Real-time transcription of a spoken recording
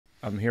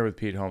I'm here with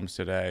Pete Holmes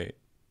today.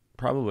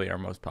 Probably our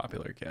most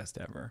popular guest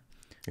ever.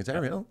 Is that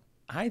real?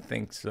 I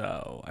think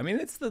so. I mean,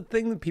 it's the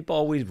thing that people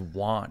always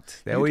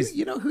want.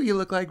 You know who you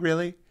look like,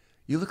 really?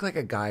 You look like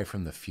a guy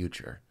from the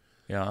future.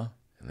 Yeah?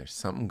 And there's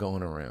something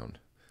going around.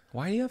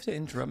 Why do you have to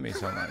interrupt me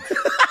so much?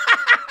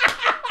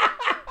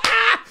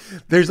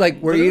 There's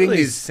like, we're eating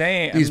these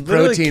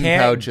protein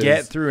pouches.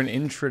 Get through an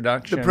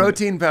introduction. The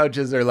protein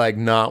pouches are like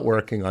not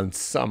working on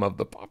some of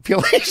the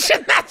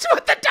population. That's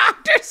what the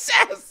doctor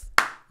says.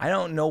 I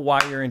don't know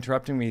why you're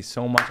interrupting me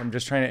so much. I'm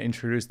just trying to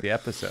introduce the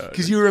episode.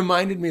 Because you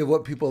reminded me of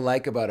what people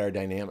like about our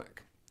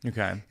dynamic.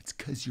 Okay. It's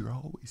because you're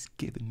always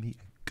giving me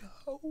a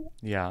go.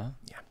 Yeah?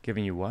 Yeah.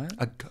 Giving you what?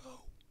 A go.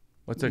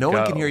 What's a no go?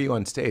 one can hear you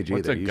on stage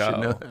What's either. A you go? should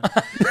know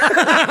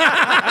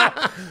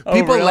that.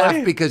 People really?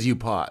 laugh because you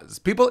pause.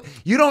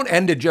 You don't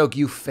end a joke,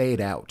 you fade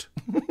out.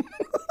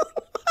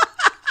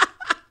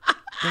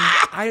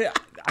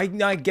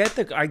 I get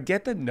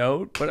the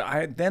note,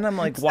 but then I'm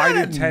like,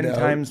 why do 10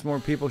 times more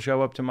people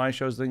show up to my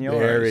shows than yours?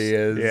 There he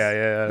is.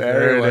 Yeah.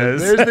 There it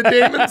is. There's the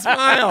Damon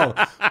smile.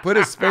 Put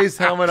a space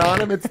helmet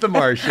on him. It's the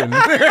Martian.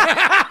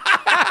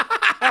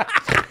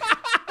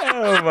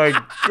 Oh my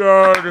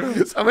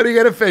God! Somebody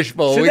get a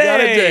fishbowl. Today, we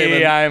got a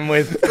Damon. I'm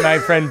with my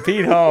friend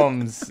Pete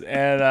Holmes,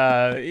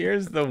 and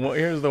here's the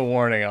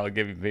warning I'll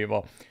give you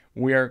people.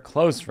 We are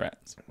close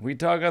friends. We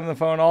talk on the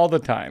phone all the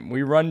time.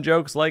 We run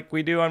jokes like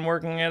we do on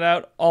Working It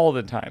Out all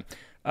the time.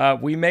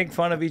 We make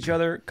fun of each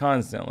other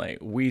constantly.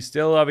 We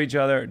still love each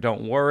other.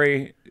 Don't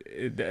worry.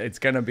 It's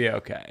going to be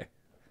okay.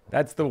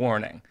 That's the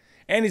warning.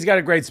 And he's got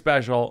a great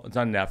special. It's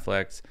on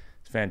Netflix.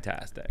 It's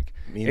fantastic.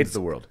 Means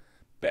the world.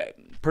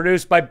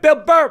 Produced by Bill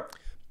Burr.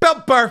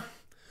 Bill Burr.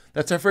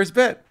 That's our first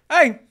bit.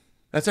 Hey.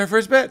 That's our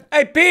first bit.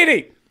 Hey,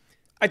 Petey.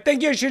 I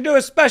think you should do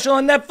a special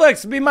on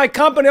Netflix. Be my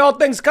company, all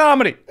things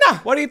comedy. No.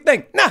 What do you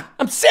think? No,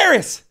 I'm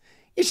serious.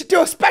 You should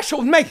do a special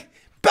with me.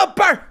 Bill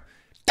Burr.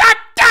 Dot,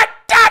 dot,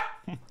 dot.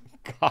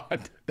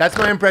 God. That's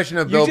my impression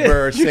of Bill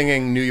Burr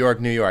singing New York,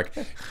 New York.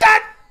 Dot,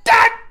 dot,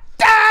 dot,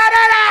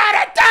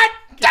 dot, dot,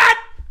 dot,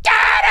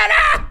 dot.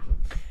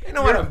 You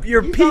know what?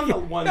 You're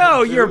peaking.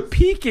 No, you're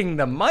peaking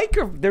the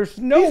microphone. There's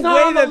no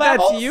way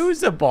that's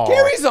usable.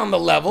 Gary's on the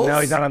levels. No,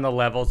 he's not on the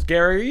levels.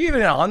 Gary, are you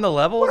even on the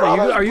levels?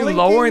 Are you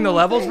lowering the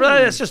levels?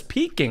 That's just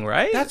peaking,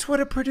 right? That's what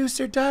a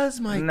producer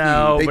does, Mikey.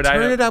 No, they but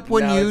turn it up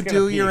when you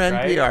do peak, your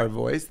NPR right?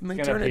 voice, and they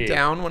turn it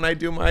down when I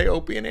do my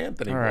Opie and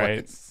Anthony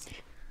voice.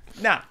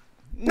 Nah.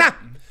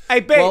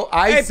 Hey, Pete. Well,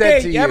 I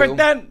said to you. Ever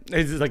done?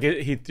 He's like,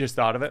 he just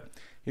thought of it.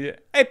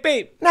 Hey,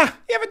 Pete. You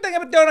ever think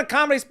about doing a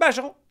comedy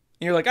special?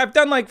 And you're like, I've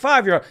done like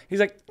 5-year-old.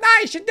 He's like, nah,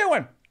 you should do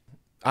one.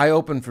 I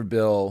opened for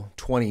Bill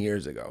 20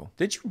 years ago.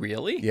 Did you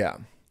really? Yeah.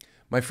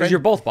 My friend. Because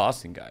you're both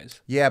Boston guys.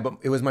 Yeah, but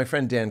it was my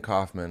friend Dan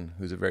Kaufman,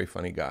 who's a very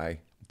funny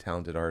guy,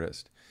 talented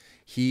artist.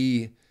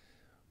 He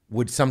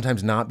would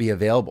sometimes not be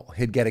available.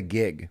 He'd get a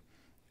gig,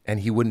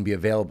 and he wouldn't be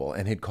available.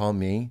 And he'd call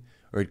me,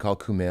 or he'd call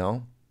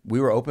Kumail. We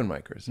were open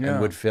micers,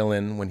 and would fill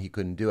in when he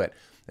couldn't do it.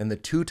 And the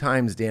 2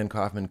 times Dan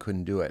Kaufman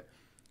couldn't do it,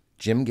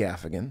 Jim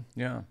Gaffigan,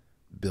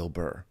 Bill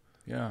Burr.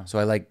 Yeah. So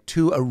I like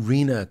 2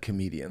 arena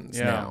comedians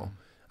now.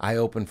 I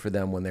opened for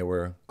them when they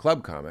were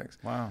club comics.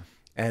 Wow.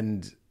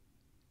 And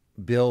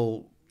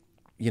Bill,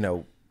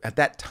 at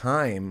that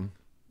time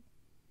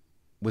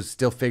was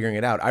still figuring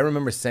it out. I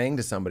remember saying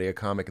to somebody, a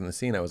comic in the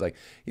scene, I was like,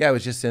 yeah, I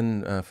was just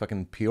in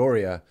fucking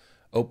Peoria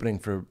opening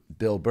for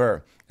Bill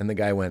Burr. And the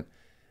guy went,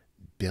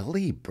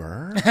 Billy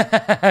Burr?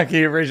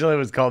 He originally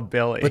was called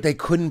Billy. But they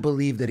couldn't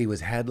believe that he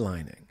was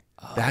headlining.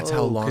 That's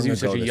how long ago this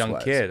was. Because he was such a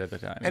young kid at the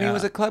time. And he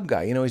was a club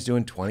guy. He's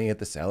doing 20 at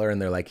the Cellar,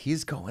 and they're like,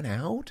 he's going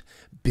out?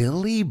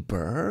 Billy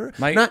Burr?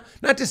 Not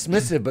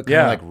dismissive, but kind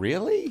of like,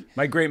 really?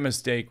 My great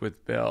mistake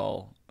with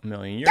Bill a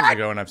million years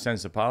ago, and I've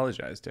since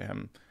apologized to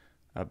him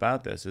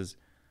about this, is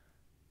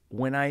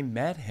when I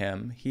met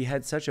him, he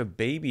had such a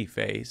baby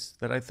face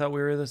that I thought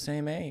we were the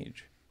same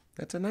age.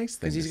 That's a nice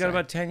thing. Because he's got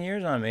about 10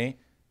 years on me.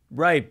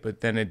 Right,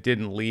 but then it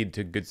didn't lead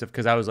to good stuff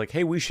because I was like,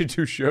 hey, we should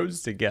do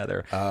shows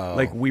together. Oh.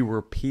 Like we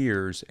were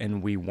peers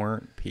and we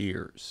weren't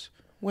peers.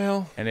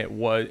 Well. And it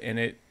was, and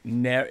it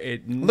never.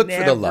 Look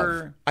for the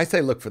love. I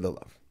say look for the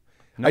love.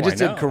 No, I just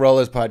did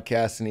Corolla's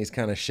podcast and he's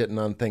kind of shitting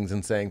on things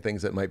and saying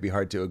things that might be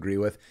hard to agree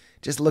with.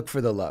 Just look for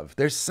the love.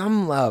 There's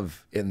some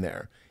love in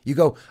there. You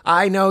go,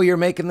 I know you're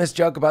making this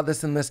joke about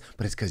this and this,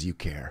 but it's because you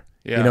care.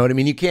 Yeah. You know what I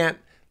mean? You can't,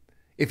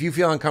 if you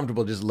feel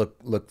uncomfortable, just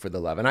look for the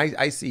love. And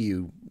I see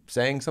you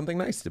saying something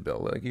nice to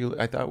Bill. Like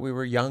I thought we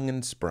were young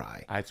and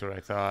spry. That's what I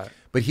thought.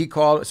 But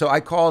I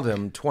called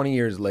him 20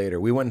 years later.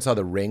 We went and saw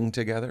The Ring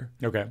together.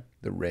 Okay.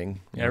 The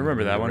Ring. Yeah, I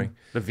remember that one.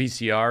 The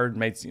VCR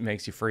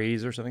makes you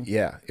freeze or something.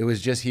 Yeah, it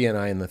was just he and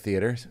I in the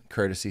theater,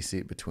 courtesy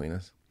seat between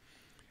us.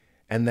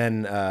 And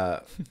then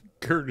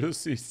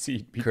courtesy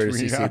seat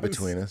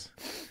between us.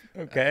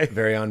 Okay.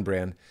 Very on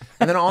brand.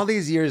 And then all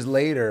these years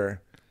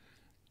later,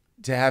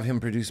 to have him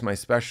produce my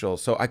special.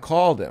 So I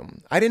called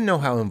him. I didn't know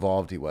how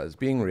involved he was,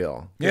 being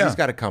real. Yeah. He's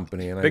got a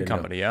company. And Big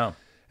company, yeah.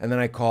 And then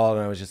I called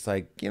and I was just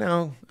like,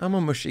 I'm a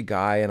mushy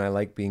guy and I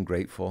like being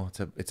grateful.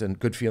 It's a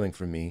good feeling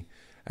for me.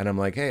 And I'm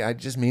like, hey, it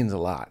just means a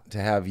lot to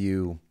have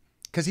you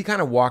because he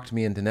kind of walked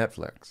me into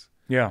Netflix.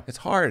 Yeah. It's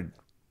hard,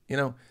 you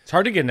know. It's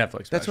hard to get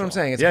Netflix. That's what I'm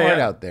saying. It's hard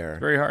out there. It's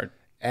very hard.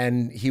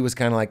 And he was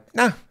kind of like,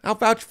 nah, I'll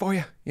vouch for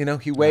you. You know,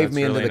 he waved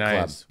me into the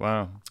club.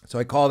 Wow. So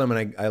I called him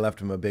and I left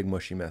him a big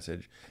mushy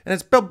message. And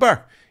it's Bill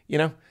Burr, you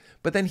know.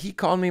 But then he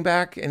called me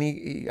back and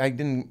I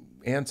didn't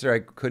answer. I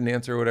couldn't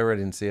answer or whatever. I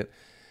didn't see it.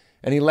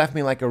 And he left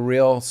me like a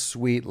real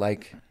sweet,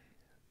 like,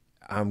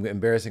 I'm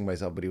embarrassing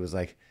myself, but he was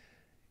like,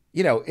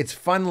 you know, it's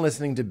fun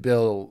listening to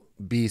Bill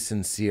be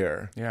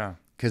sincere. Yeah.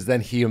 Because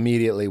then he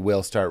immediately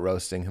will start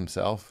roasting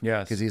himself.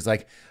 Yes. Because he's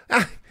like,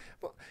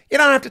 you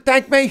don't have to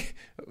thank me.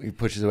 He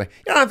pushes away.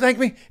 You don't have to thank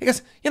me. He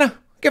goes, you know,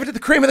 give it to the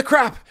cream of the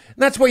crop. And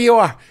that's where you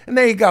are. And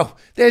there you go.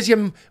 There's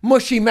your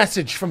mushy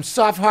message from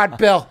Soft Heart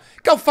Bill.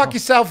 Go fuck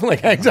yourself. And like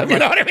hangs up. You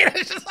know what I mean?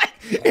 It's just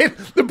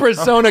like the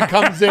persona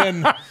comes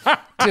in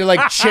to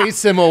like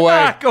chase him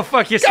away. Go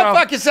fuck yourself. Go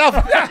fuck yourself.